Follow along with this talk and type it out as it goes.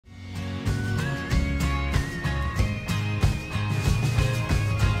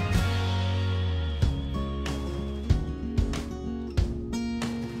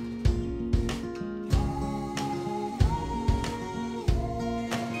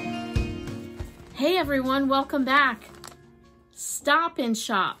Hey everyone, welcome back. Stop and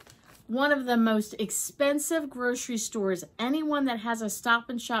Shop, one of the most expensive grocery stores. Anyone that has a Stop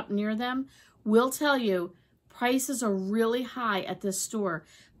and Shop near them will tell you prices are really high at this store.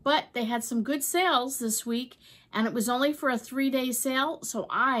 But they had some good sales this week, and it was only for a 3-day sale, so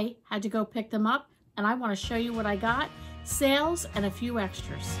I had to go pick them up, and I want to show you what I got, sales, and a few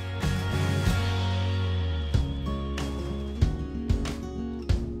extras.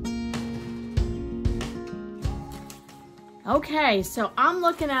 Okay, so I'm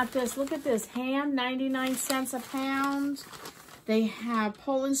looking at this. Look at this ham, 99 cents a pound. They have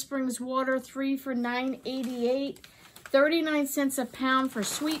Poland Springs water, 3 for $9.88. 39 cents a pound for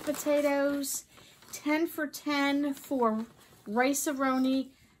sweet potatoes. 10 for $10 for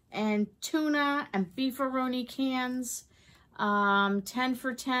rice-a-roni and tuna and beef-a-roni cans. 10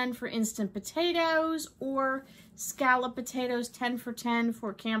 for $10 for instant potatoes or scallop potatoes. 10 for $10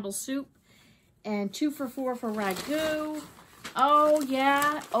 for Campbell's soup. And 2 for $4 for ragu. Oh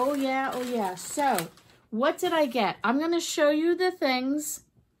yeah, oh yeah, oh yeah. So, what did I get? I'm going to show you the things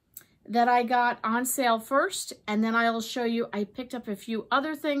that I got on sale first, and then I'll show you, I picked up a few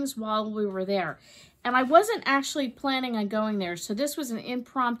other things while we were there. And I wasn't actually planning on going there, so this was an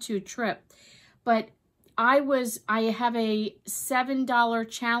impromptu trip. But I have a $7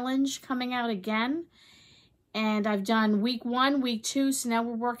 challenge coming out again. And I've done week 1, week 2, so now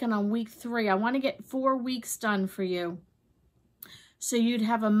we're working on week 3. I want to get 4 weeks done for you. So you'd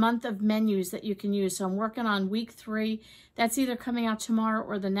have a month of menus that you can use. So I'm working on week 3. That's either coming out tomorrow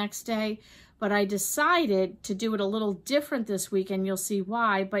or the next day. But I decided to do it a little different this week, and you'll see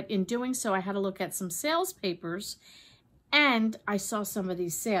why. But in doing so, I had to look at some sales papers, and I saw some of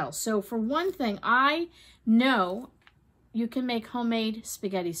these sales. So for one thing, I know you can make homemade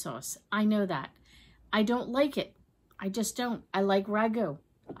spaghetti sauce. I know that. I don't like it. I just don't. I like ragu.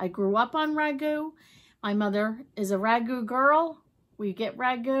 I grew up on ragu. My mother is a ragu girl. We get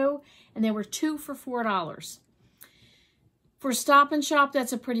ragu, and they were 2 for $4. For Stop and Shop,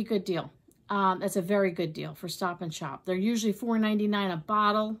 that's a pretty good deal. That's a very good deal for Stop and Shop. They're usually $4.99 a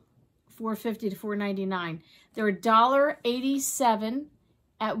bottle, $4.50 to $4.99. They're $1.87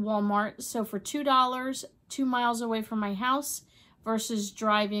 at Walmart. So for $2, 2 miles away from my house versus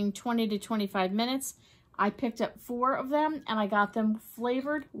driving 20 to 25 minutes, I picked up 4 of them, and I got them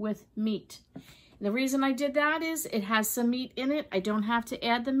flavored with meat. And the reason I did that is it has some meat in it. I don't have to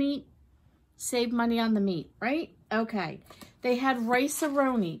add the meat. Save money on the meat, right? Okay. They had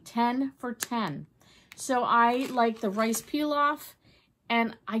rice-a-roni, 10 for $10. So I like the rice pilaf,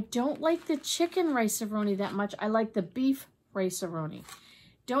 and I don't like the chicken rice-a-roni that much. I like the beef rice-a-roni.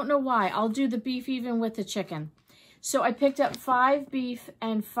 Don't know why. I'll do the beef even with the chicken. So I picked up 5 beef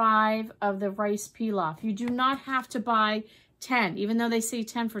and 5 of the rice pilaf. You do not have to buy 10, even though they say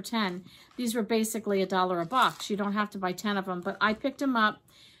 10 for 10. These were basically $1 a box. You don't have to buy 10 of them, but I picked them up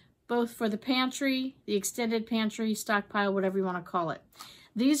both for the pantry, the extended pantry, stockpile, whatever you want to call it.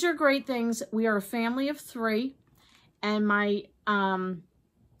 These are great things. We are a family of 3, and my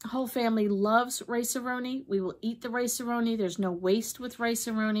whole family loves rice-a-roni. We will eat the rice-a-roni. There's no waste with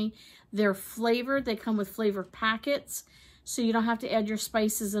rice-a-roni. They're flavored. They come with flavored packets, so you don't have to add your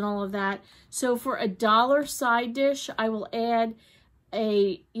spices and all of that. So for $1 side dish, I will add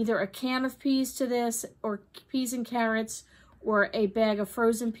either a can of peas to this, or peas and carrots, or a bag of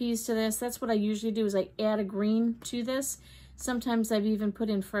frozen peas to this. That's what I usually do, is I add a green to this. Sometimes I've even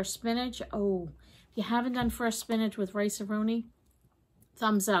put in fresh spinach. Oh, if you haven't done fresh spinach with rice-a-roni,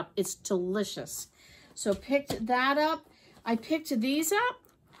 thumbs up. It's delicious. So picked that up. I picked these up.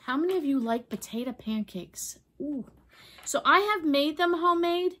 How many of you like potato pancakes? Ooh. So I have made them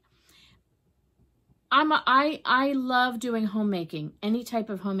homemade. I love doing homemaking, any type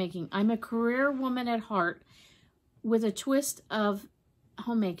of homemaking. I'm a career woman at heart with a twist of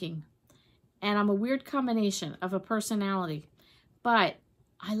homemaking. And I'm a weird combination of a personality. But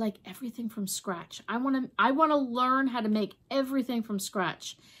I like everything from scratch. I want to learn how to make everything from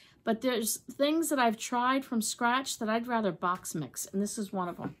scratch. But there's things that I've tried from scratch that I'd rather box mix, and this is one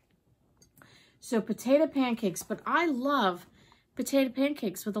of them. So potato pancakes, but I love potato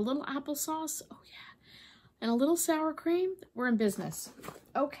pancakes with a little applesauce. Oh yeah. And a little sour cream. We're in business.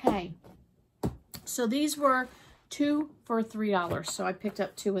 Okay. So these were 2 for $3. So I picked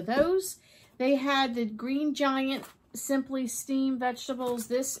up 2 of those. They had the Green Giant Simply Steamed Vegetables.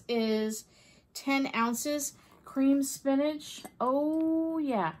 This is 10 ounces. Cream spinach. Oh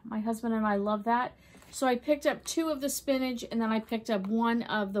yeah, my husband and I love that. So I picked up 2 of the spinach, and then I picked up 1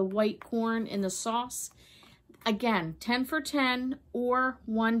 of the white corn in the sauce. Again, 10 for $10 or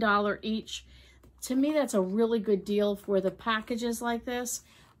 $1 each. To me, that's a really good deal for the packages like this.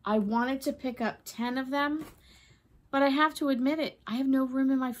 I wanted to pick up 10 of them, but I have to admit it, I have no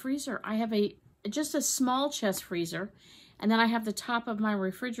room in my freezer. I have just a small chest freezer, and then I have the top of my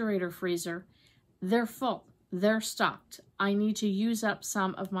refrigerator freezer. They're full. They're stocked. I need to use up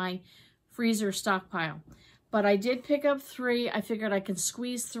some of my freezer stockpile. But I did pick up 3. I figured I can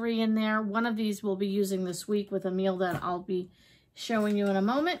squeeze 3 in there. One of these we'll be using this week with a meal that I'll be showing you in a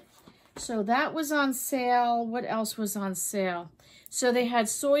moment. So that was on sale. What else was on sale? So they had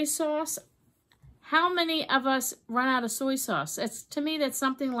soy sauce. How many of us run out of soy sauce? To me, that's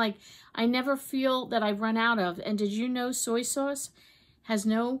something like I never feel that I've run out of. And did you know soy sauce has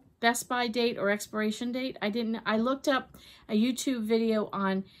no best by date or expiration date? I looked up a YouTube video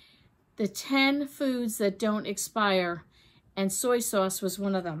on the 10 foods that don't expire, and soy sauce was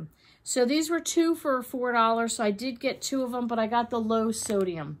one of them. So these were 2 for $4, so I did get 2 of them, but I got the low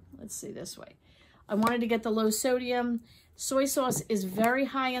sodium. Let's see this way. I wanted to get the low sodium. Soy sauce is very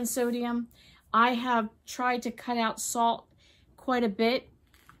high in sodium. I have tried to cut out salt quite a bit.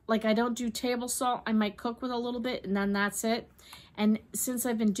 Like I don't do table salt. I might cook with a little bit and then that's it. And since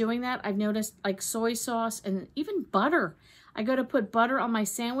I've been doing that, I've noticed like soy sauce and even butter. I go to put butter on my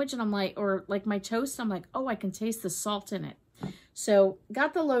sandwich and I'm like, or like my toast, I'm like, oh, I can taste the salt in it. So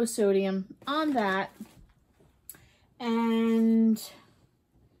got the low sodium on that. And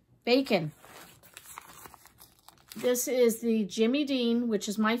bacon. This is the Jimmy Dean, which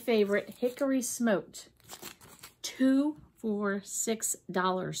is my favorite, hickory smoked. 2 for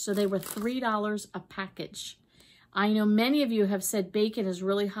 $6. So they were $3 a package. I know many of you have said bacon is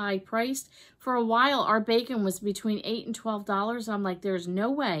really high priced. For a while, our bacon was between $8 and $12. I'm like, there's no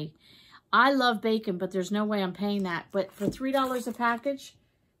way. I love bacon, but there's no way I'm paying that. But for $3 a package,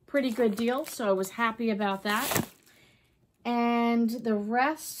 pretty good deal. So I was happy about that. And the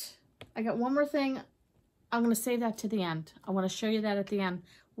rest, I got one more thing. I'm going to save that to the end. I want to show you that at the end,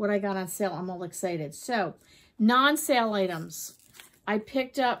 what I got on sale. I'm all excited. So, non-sale items. I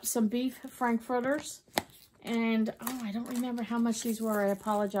picked up some beef frankfurters. And, oh, I don't remember how much these were. I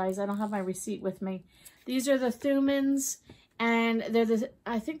apologize. I don't have my receipt with me. These are the Thumans. And they're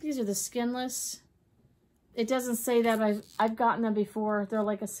I think these are the skinless. It doesn't say that. I've gotten them before. They're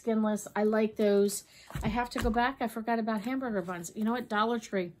like a skinless. I like those. I have to go back. I forgot about hamburger buns. You know what? Dollar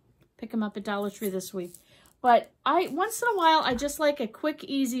Tree. Pick them up at Dollar Tree this week. But once in a while, I just like a quick,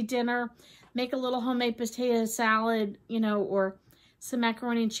 easy dinner. Make a little homemade potato salad, you know, or some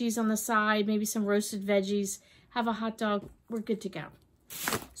macaroni and cheese on the side, maybe some roasted veggies, have a hot dog. We're good to go.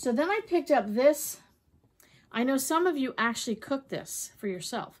 So then I picked up this. I know some of you actually cook this for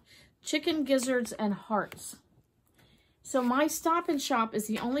yourself. Chicken gizzards and hearts. So my Stop and Shop is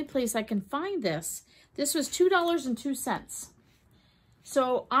the only place I can find this. This was $2.02.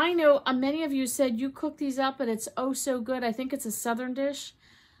 So I know many of you said you cook these up and it's oh so good. I think it's a Southern dish.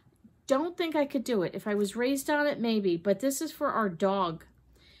 Don't think I could do it. If I was raised on it, maybe. But this is for our dog.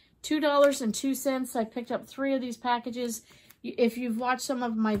 $2.02. I picked up 3 of these packages. If you've watched some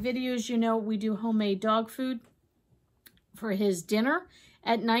of my videos, you know we do homemade dog food for his dinner.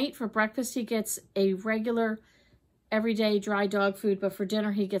 At night, for breakfast, he gets a regular, everyday dry dog food. But for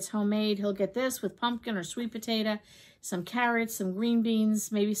dinner, he gets homemade. He'll get this with pumpkin or sweet potato, some carrots, some green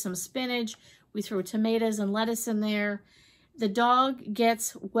beans, maybe some spinach. We throw tomatoes and lettuce in there. The dog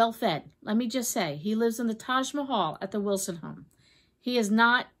gets well fed. Let me just say, he lives in the Taj Mahal at the Wilson home. He is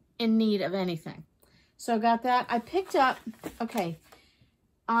not in need of anything. So I got that. I picked up, okay,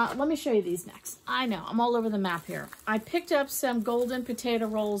 let me show you these next. I know, I'm all over the map here. I picked up some golden potato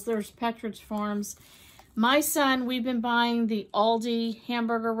rolls. There's Petridge Farms. My son, we've been buying the Aldi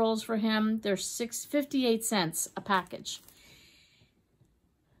hamburger rolls for him. They're 58 cents a package.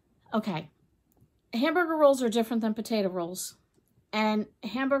 Okay. Hamburger rolls are different than potato rolls. And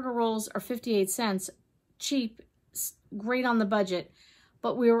hamburger rolls are 58 cents. Cheap, great on the budget.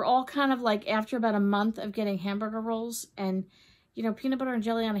 But we were all kind of like, after about a month of getting hamburger rolls, and, you know, peanut butter and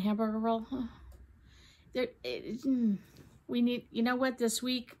jelly on a hamburger roll. We need, you know what, this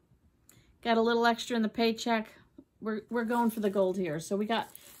week, got a little extra in the paycheck. We're going for the gold here. So we got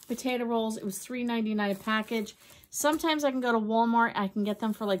potato rolls. It was $3.99 a package. Sometimes I can go to Walmart. I can get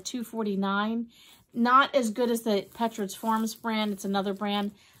them for like $2.49. Not as good as the Petridge Farms brand. It's another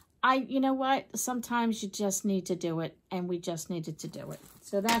brand. You know what? Sometimes you just need to do it, and we just needed to do it.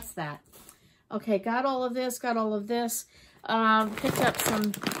 So that's that. Okay, got all of this, got all of this. Picked up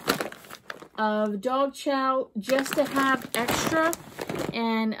some dog chow just to have extra.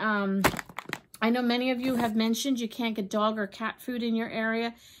 And I know many of you have mentioned you can't get dog or cat food in your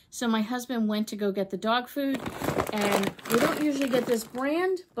area. So my husband went to go get the dog food. And we don't usually get this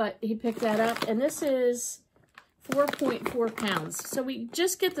brand, but he picked that up. And this is 4.4 pounds. So we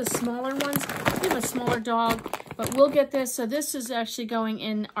just get the smaller ones. We have a smaller dog, but we'll get this. So this is actually going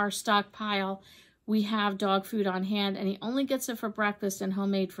in our stockpile. We have dog food on hand, and he only gets it for breakfast and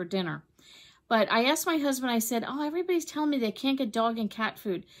homemade for dinner. But I asked my husband, I said, oh, everybody's telling me they can't get dog and cat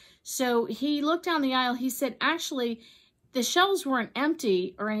food. So he looked down the aisle. He said, actually, the shelves weren't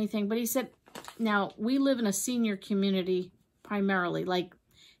empty or anything, but he said, now, we live in a senior community primarily, like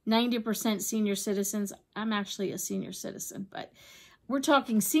 90% senior citizens. I'm actually a senior citizen, but we're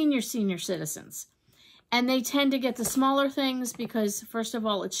talking senior citizens. And they tend to get the smaller things because, first of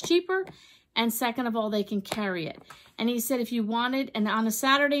all, it's cheaper, and second of all, they can carry it. And he said if you wanted, and on a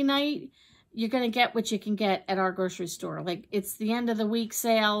Saturday night, you're going to get what you can get at our grocery store. Like, it's the end of the week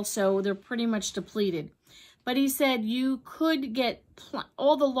sale, so they're pretty much depleted. But he said you could get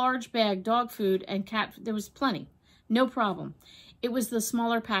all the large bag dog food and cat food. There was plenty. No problem. It was the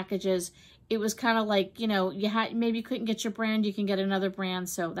smaller packages. It was kind of like, you know, maybe you couldn't get your brand. You can get another brand.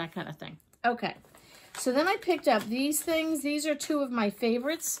 So that kind of thing. Okay. So then I picked up these things. These are two of my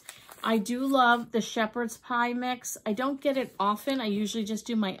favorites. I do love the shepherd's pie mix. I don't get it often. I usually just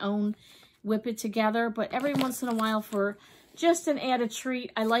do my own, whip it together. But every once in a while for just an added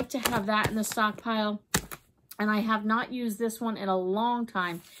treat, I like to have that in the stockpile. And I have not used this one in a long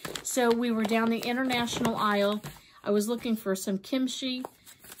time. So we were down the international aisle. I was looking for some kimchi.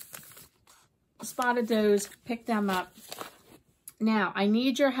 Spotted those, picked them up. Now, I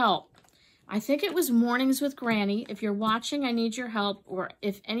need your help. I think it was Mornings with Granny. If you're watching, I need your help. Or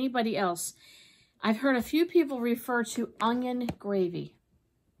if anybody else. I've heard a few people refer to onion gravy.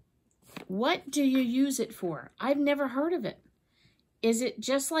 What do you use it for? I've never heard of it. Is it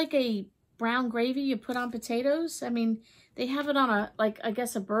just like a brown gravy you put on potatoes? I mean, they have it on a, like, I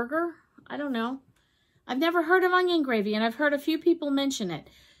guess a burger. I don't know. I've never heard of onion gravy, and I've heard a few people mention it.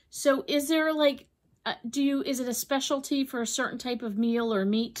 So is there like, is it a specialty for a certain type of meal or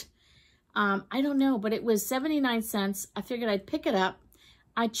meat? I don't know, but it was 79 cents. I figured I'd pick it up.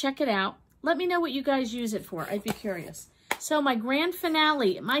 I'd check it out. Let me know what you guys use it for. I'd be curious. So my grand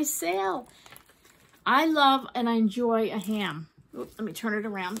finale, my sale. I love and I enjoy a ham. Oops, let me turn it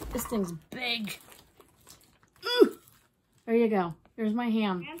around. This thing's big. Ooh, there you go. There's my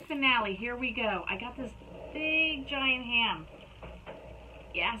ham. Grand finale. Here we go. I got this big giant ham.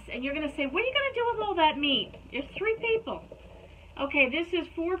 Yes, and you're going to say, what are you going to do with all that meat? There's 3 people. Okay, this is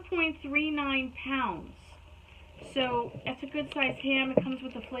 4.39 pounds. So that's a good sized ham. It comes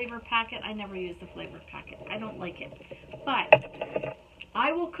with a flavor packet. I never use the flavor packet. I don't like it. But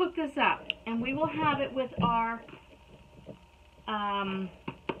I will cook this up, and we will have it with our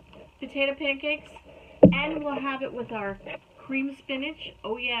potato pancakes, and we'll have it with our cream spinach.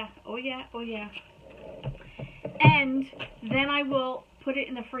 Oh yeah, oh yeah, oh yeah. And then I will put it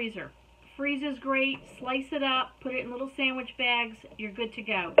in the freezer. Freezes great, slice it up, put it in little sandwich bags, you're good to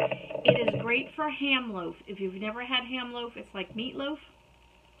go. It is great for ham loaf. If you've never had ham loaf, it's like meatloaf,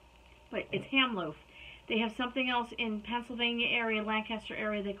 but it's ham loaf. They have something else in Pennsylvania area, Lancaster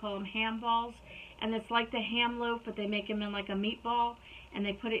area, they call them ham balls. And it's like the ham loaf, but they make them in like a meatball, and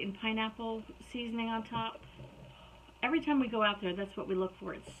they put it in pineapple seasoning on top. Every time we go out there, that's what we look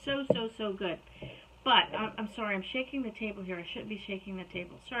for. It's so, so, so good. But, I'm sorry, I'm shaking the table here. I shouldn't be shaking the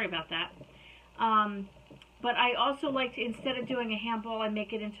table. Sorry about that. But I also like to, instead of doing a ham ball, I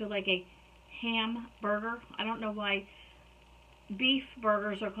make it into like a ham burger. I don't know why beef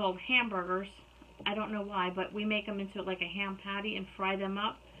burgers are called hamburgers. I don't know why, but we make them into like a ham patty and fry them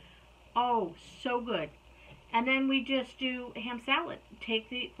up. Oh, so good. And then we just do ham salad. Take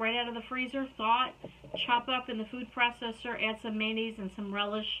the right out of the freezer, thaw it, chop up in the food processor, add some mayonnaise and some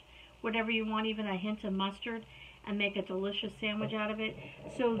relish, whatever you want, even a hint of mustard, and make a delicious sandwich out of it.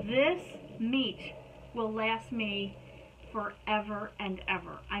 So this meat will last me forever and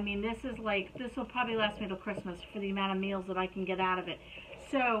ever. I mean, this will probably last me till Christmas for the amount of meals that I can get out of it.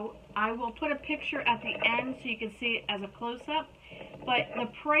 So I will put a picture at the end so you can see it as a close-up. But the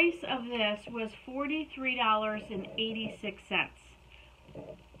price of this was $43.86.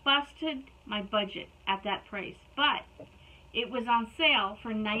 Busted my budget at that price. But it was on sale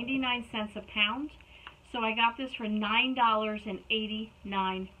for 99 cents a pound. So I got this for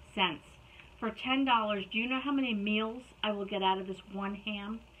 $9.89. For $10, do you know how many meals I will get out of this one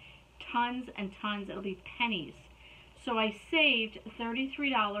ham? Tons and tons. It'll be pennies. So I saved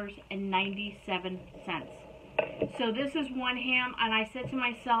 $33.97. So this is one ham, and I said to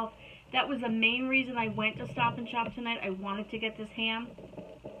myself, that was the main reason I went to Stop and Shop tonight. I wanted to get this ham,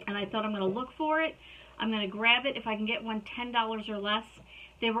 and I thought I'm going to look for it. I'm going to grab it if I can get one $10 or less.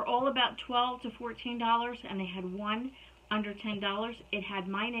 They were all about $12 to $14, and they had one under $10. It had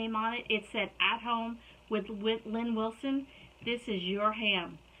my name on it. It said, at home with Lynn Wilson, this is your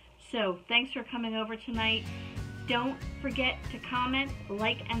ham. So thanks for coming over tonight. Don't forget to comment,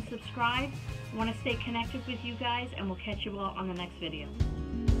 like, and subscribe. I want to stay connected with you guys, and we'll catch you all on the next video.